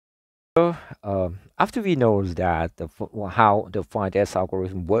So after we know that how the find S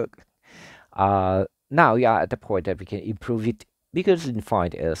algorithm work, now we are at the point that we can improve it, because in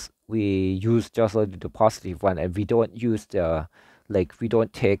find S we use just only the positive one, and we don't use the, like, we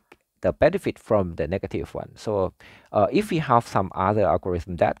don't take the benefit from the negative one. So if we have some other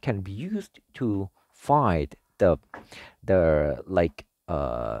algorithm that can be used to find the like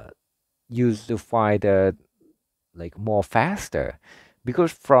use to find the, like, more faster,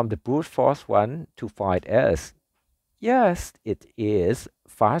 because from the brute force one to find S, yes, it is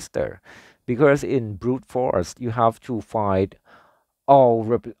faster, because in brute force you have to find all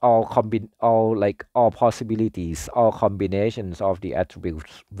possibilities, all combinations of the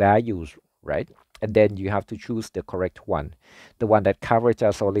attributes values, right? And then you have to choose the correct one, the one that covers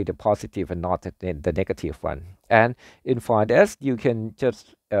just only the positive and not the negative one. And in find S you can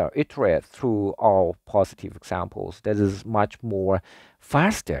just iterate through all positive examples. That is much more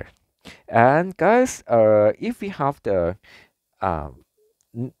faster. And guys, if we have the uh,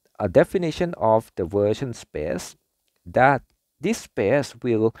 a definition of the version space, that this space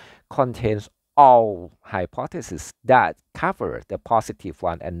will contain all hypotheses that cover the positive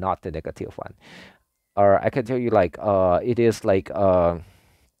one and not the negative one. Or I can tell you, like, it is like the,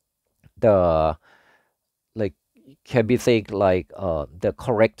 like, can be think like the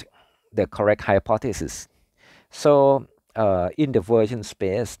correct hypothesis. So in the version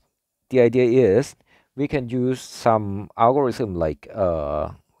space, the idea is we can use some algorithm, like,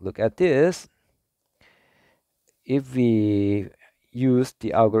 look at this. If we use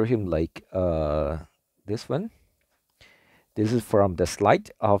the algorithm like this one, this is from the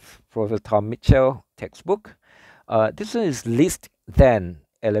slide of Professor Tom Mitchell textbook. This one is list then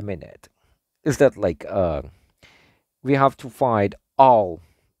eliminate. Is that like we have to find all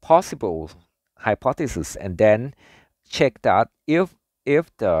possible hypotheses and then check that if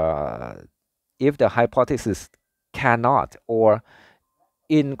the hypothesis cannot or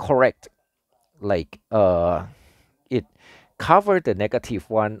incorrect, like it cover the negative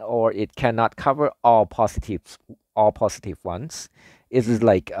one, or it cannot cover all positive ones. It is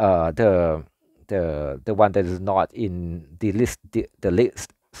like the one that is not in the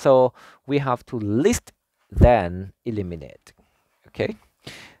list. So we have to list then eliminate. Okay.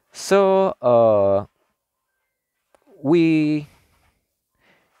 So we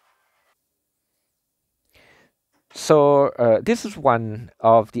So this is one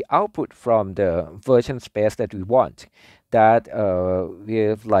of the output from the version space that we want. That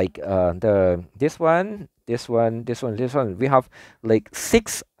with like the this one, this one, this one, this one. We have like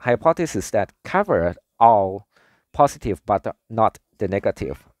 6 hypotheses that cover all positive but not the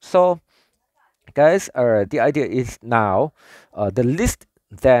negative. So guys, the idea is now the list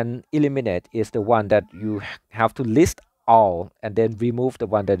then eliminate is the one that you have to list all and then remove the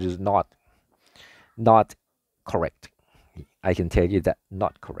one that is not correct. I can tell you that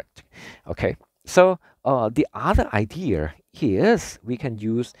not correct. Okay. So the other idea is we can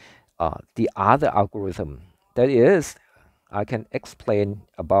use the other algorithm. That is, I can explain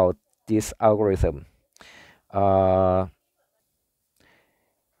about this algorithm. Uh,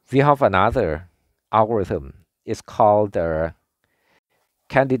 we have another algorithm. It's called the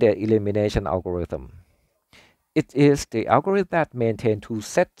candidate elimination algorithm. It is the algorithm that maintains 2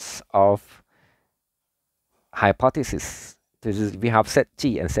 sets of hypotheses. This is, we have set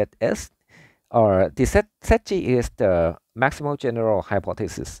G and set S. Or the set G is the maximal general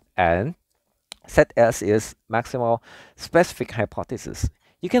hypothesis, and set S is maximal specific hypothesis.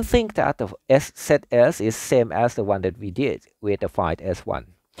 You can think that the set S is same as the one that we did with the find S1.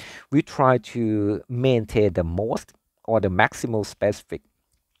 We try to maintain the most or the maximal specific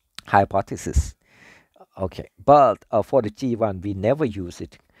hypothesis. Okay, but for the G1 we never use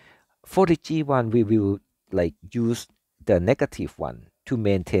it. For the G1 we will like use the negative one to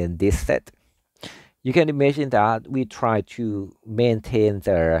maintain this set. You can imagine that we try to maintain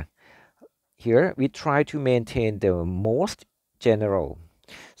the, here we try to maintain the most general.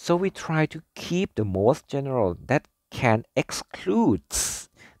 So we try to keep the most general that can exclude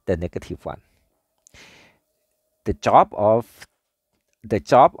the negative one. The job of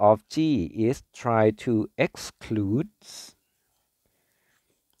G is try to exclude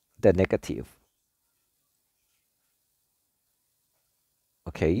the negative.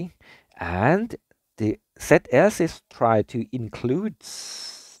 Okay, and the set S is try to include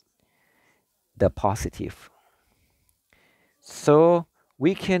the positive. So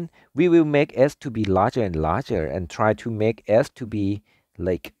we will make S to be larger and larger and try to make S to be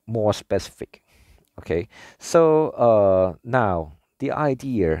like more specific. Okay, so now the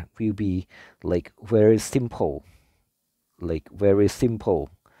idea will be like very simple, like very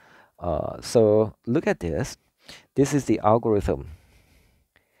simple. So look at this. This is the algorithm.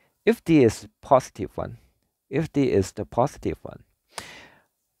 If D is positive one, if D is the positive one,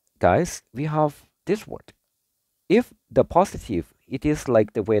 guys, we have this word. If the positive, it is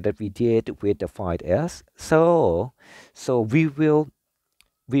like the way that we did with the find S. So we will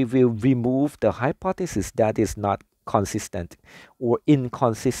remove the hypothesis that is not consistent or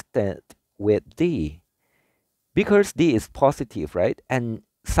inconsistent with D, because D is positive, right? And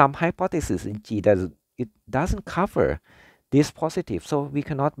some hypothesis in G doesn't cover this positive, so we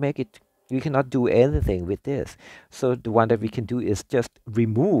cannot do anything with this. So the one that we can do is just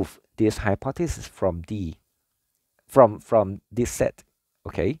remove this hypothesis from D, from this set.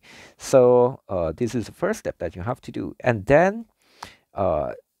 Okay, so this is the first step that you have to do, and then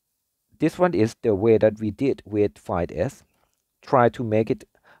uh, this one is the way that we did with find S. Try to make it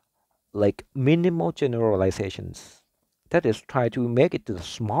like minimal generalizations. That is, try to make it the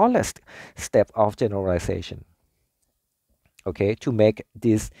smallest step of generalization. Okay, to make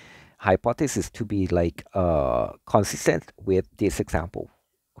this hypothesis to be like consistent with this example.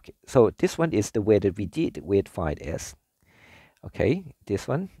 Okay, so this one is the way that we did with find S. Okay, this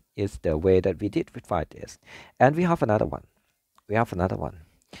one is the way that we did with find S, and we have another one. We have another one.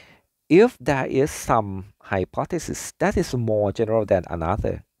 If there is some hypothesis that is more general than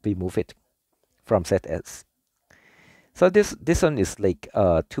another, remove it from set S. So this one is like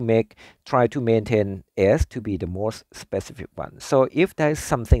try to maintain S to be the most specific one. So if there is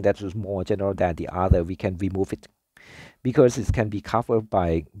something that is more general than the other, we can remove it because it can be covered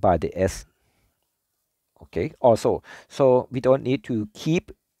by the S. Okay. Also, so we don't need to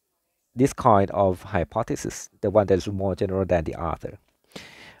keep this kind of hypothesis, the one that is more general than the other.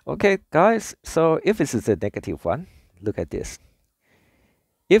 Okay, guys. So if this is a negative one, look at this.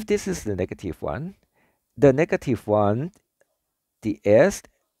 If this is the negative one, the negative one, the S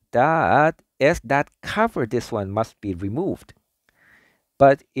that cover this one must be removed.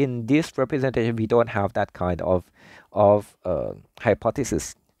 But in this representation, we don't have that kind of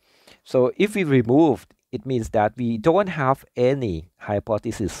hypothesis. So if we remove, it means that we don't have any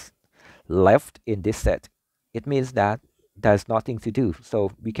hypothesis left in this set. It means that there's nothing to do.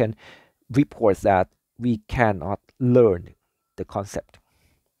 So we can report that we cannot learn the concept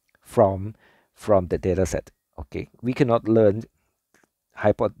from the data set. Okay, we cannot learn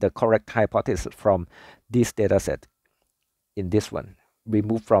the correct hypothesis from this data set in this one.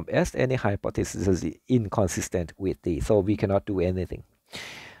 Remove from S any hypothesis is inconsistent with D, so we cannot do anything.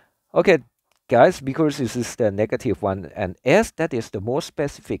 Okay, guys, because this is the negative one, and S that is the most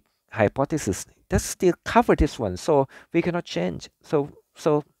specific hypothesis, that still cover this one, so we cannot change. So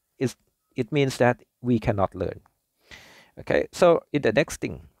it means that we cannot learn. Okay, so in the next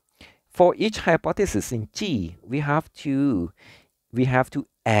thing, for each hypothesis in G, we have to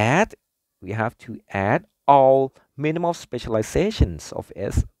add all minimal specializations of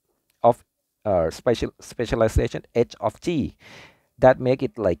S of specialization H of G that make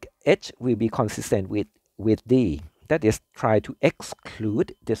it like H will be consistent with D. That is, try to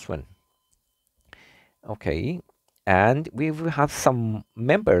exclude this one. Okay, and we will have some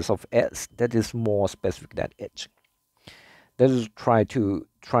members of S that is more specific than H. That is, try to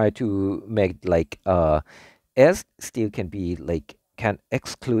make like S still can be like can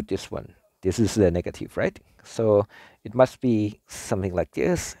exclude this one. This is the negative, right? So it must be something like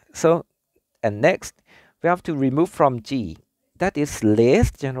this. So, and next we have to remove from G that is less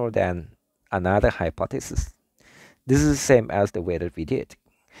general than another hypothesis. This is the same as the way that we did.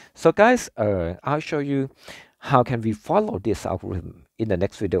 So guys, I'll show you how can we follow this algorithm in the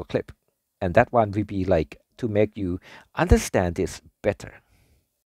next video clip, and that one will be like to make you understand this better.